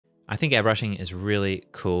I think airbrushing is really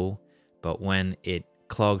cool, but when it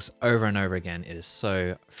clogs over and over again, it is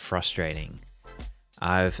so frustrating.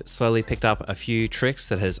 I've slowly picked up a few tricks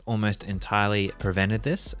that has almost entirely prevented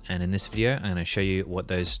this, and in this video, I'm going to show you what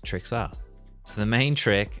those tricks are. So the main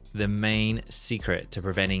trick, the main secret to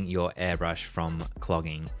preventing your airbrush from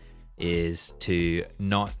clogging is to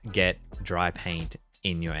not get dry paint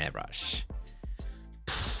in your airbrush.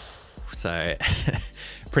 So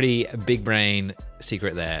pretty big brain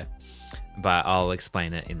secret there, but I'll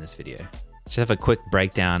explain it in this video. Just have a quick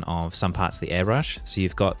breakdown of some parts of the airbrush. So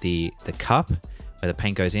you've got the cup where the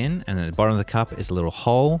paint goes in, and at the bottom of the cup is a little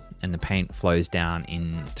hole, and the paint flows down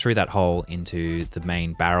in through that hole into the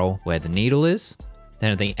main barrel where the needle is.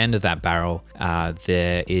 Then at the end of that barrel,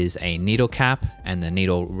 there is a needle cap, and the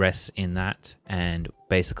needle rests in that. And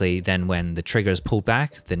basically then when the trigger is pulled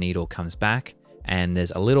back, the needle comes back, and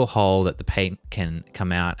there's a little hole that the paint can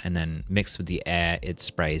come out, and then mixed with the air, it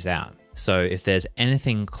sprays out. So if there's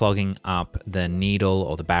anything clogging up the needle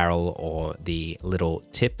or the barrel or the little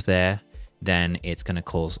tip there, then it's going to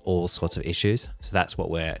cause all sorts of issues. So that's what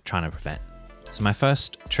we're trying to prevent. So my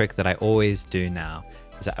first trick that I always do now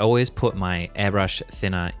is I always put my airbrush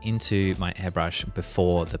thinner into my airbrush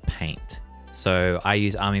before the paint. So I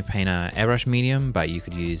use Army Painter airbrush medium, but you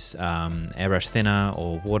could use airbrush thinner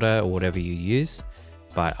or water or whatever you use.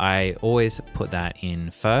 But I always put that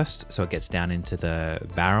in first so it gets down into the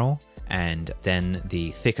barrel, and then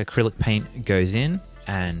the thick acrylic paint goes in.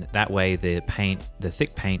 And that way the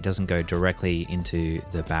thick paint doesn't go directly into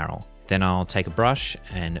the barrel. Then I'll take a brush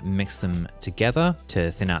and mix them together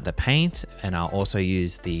to thin out the paint. And I'll also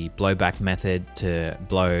use the blowback method to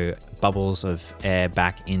blow bubbles of air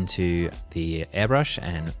back into the airbrush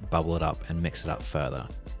and bubble it up and mix it up further.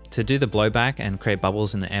 To do the blowback and create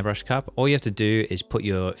bubbles in the airbrush cup, all you have to do is put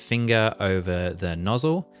your finger over the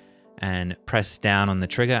nozzle and press down on the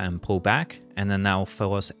trigger and pull back, and then that will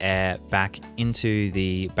force air back into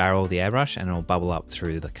the barrel of the airbrush and it'll bubble up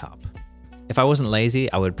through the cup. If I wasn't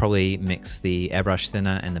lazy, I would probably mix the airbrush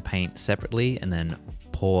thinner and the paint separately and then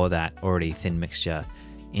pour that already thin mixture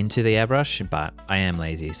into the airbrush, but I am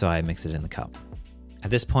lazy, so I mix it in the cup. At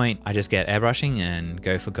this point, I just get airbrushing and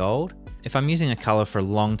go for gold. If I'm using a color for a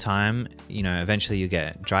long time, eventually you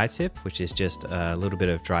get dry tip, which is just a little bit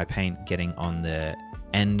of dry paint getting on the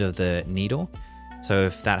end of the needle. So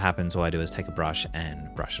if that happens, all I do is take a brush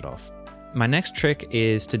and brush it off. My next trick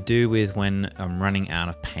is to do with when I'm running out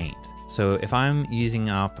of paint. So if I'm using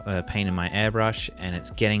up paint in my airbrush and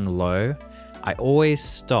it's getting low, I always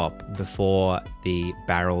stop before the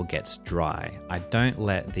barrel gets dry. I don't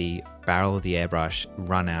let the barrel of the airbrush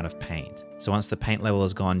run out of paint. So once the paint level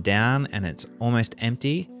has gone down and it's almost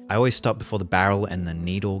empty, I always stop before the barrel and the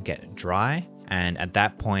needle get dry. And at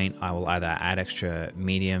that point, I will either add extra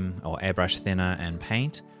medium or airbrush thinner and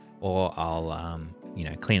paint, or I'll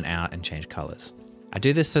clean it out and change colors. I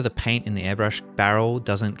do this so the paint in the airbrush barrel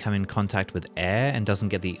doesn't come in contact with air and doesn't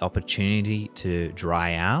get the opportunity to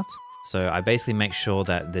dry out. So I basically make sure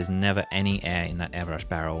that there's never any air in that airbrush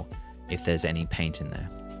barrel if there's any paint in there.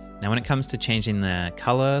 Now, when it comes to changing the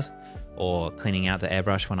color or cleaning out the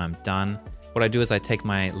airbrush when I'm done, what I do is I take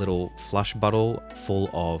my little flush bottle full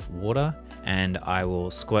of water and I will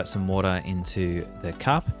squirt some water into the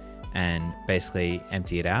cup and basically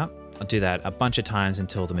empty it out. I'll do that a bunch of times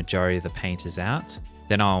until the majority of the paint is out.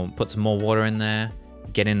 Then I'll put some more water in there,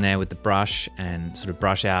 get in there with the brush and sort of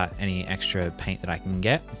brush out any extra paint that I can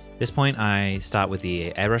get. At this point, I start with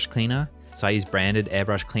the airbrush cleaner. So I use branded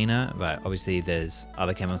airbrush cleaner, but obviously there's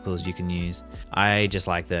other chemicals you can use. I just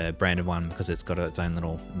like the branded one because it's got its own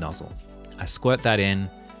little nozzle. I squirt that in.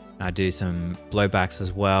 I do some blowbacks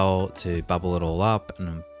as well to bubble it all up,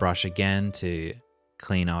 and brush again to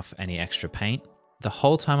clean off any extra paint. The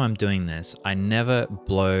whole time I'm doing this, I never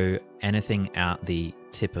blow anything out the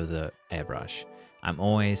tip of the airbrush. I'm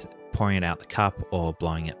always pouring it out the cup or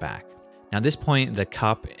blowing it back. Now at this point, the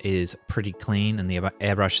cup is pretty clean and the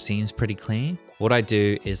airbrush seems pretty clean. What I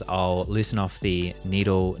do is I'll loosen off the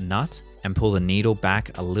needle nut and pull the needle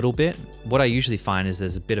back a little bit. What I usually find is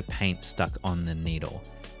there's a bit of paint stuck on the needle.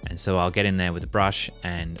 And so I'll get in there with the brush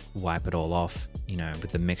and wipe it all off,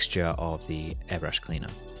 with the mixture of the airbrush cleaner.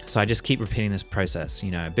 So I just keep repeating this process,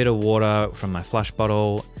 a bit of water from my flush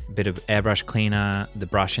bottle, a bit of airbrush cleaner, the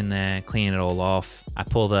brush in there, clean it all off. I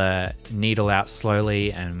pull the needle out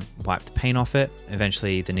slowly and wipe the paint off it.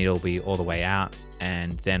 Eventually the needle will be all the way out,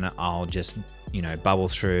 and then I'll just, bubble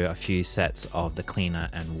through a few sets of the cleaner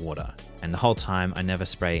and water. And the whole time I never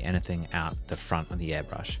spray anything out the front of the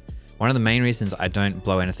airbrush. One of the main reasons I don't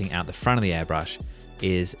blow anything out the front of the airbrush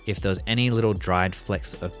is if there's any little dried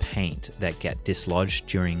flecks of paint that get dislodged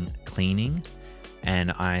during cleaning,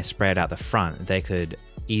 and I spray it out the front, they could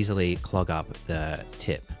easily clog up the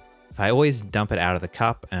tip. If I always dump it out of the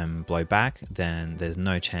cup and blow back, then there's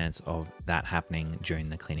no chance of that happening during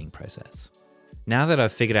the cleaning process. Now that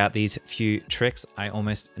I've figured out these few tricks, I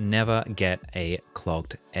almost never get a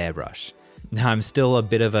clogged airbrush. Now, I'm still a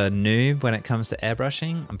bit of a noob when it comes to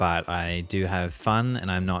airbrushing, but I do have fun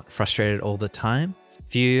and I'm not frustrated all the time.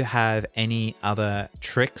 If you have any other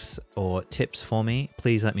tricks or tips for me,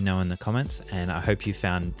 please let me know in the comments, and I hope you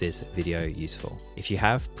found this video useful. If you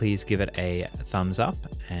have, please give it a thumbs up,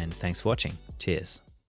 and thanks for watching. Cheers.